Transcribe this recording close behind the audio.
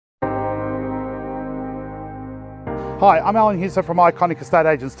Hi, I'm Alan Husser from Iconic Estate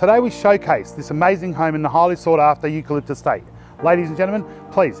Agents. Today we showcase this amazing home in the highly sought after Eucalypt Estate. Ladies and gentlemen,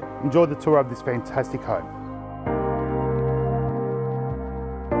 please enjoy the tour of this fantastic home.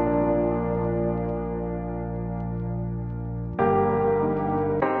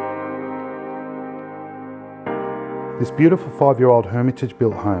 This beautiful 5-year-old Hermitage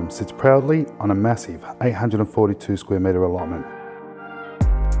built home sits proudly on a massive 842 square metre allotment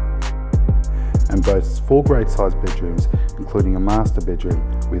and boasts 4 great sized bedrooms, including a master bedroom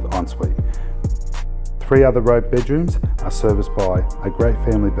with ensuite. 3 other robe bedrooms are serviced by a great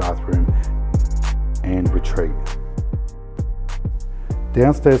family bathroom and retreat.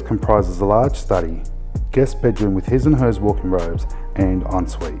 Downstairs comprises a large study, guest bedroom with his and hers walk-in robes and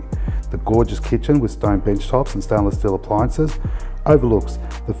ensuite. The gorgeous kitchen with stone bench tops and stainless steel appliances overlooks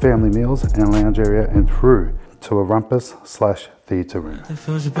the family meals and lounge area and through to a rumpus/theatre room. Nothing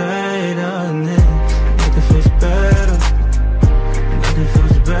feels better than this. Nothing feels better. Nothing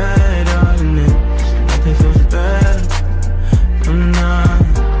feels better than this. Nothing feels better. I'm not.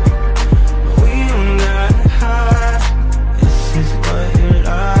 We don't got high. This is what you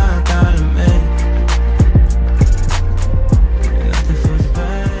like, gotta make. Nothing feels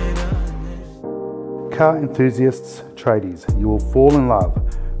better than this. Car enthusiasts, tradies, you will fall in love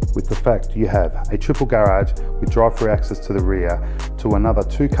with the fact you have a triple garage with drive-through access to the rear to another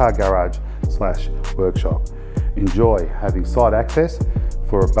 2-car garage/workshop. Enjoy having side access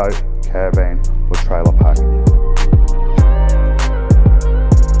for a boat, caravan or trailer parking.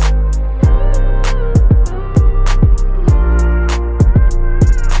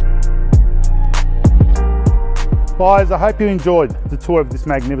 Buyers, I hope you enjoyed the tour of this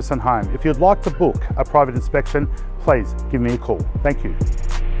magnificent home. If you'd like to book a private inspection, please give me a call. Thank you.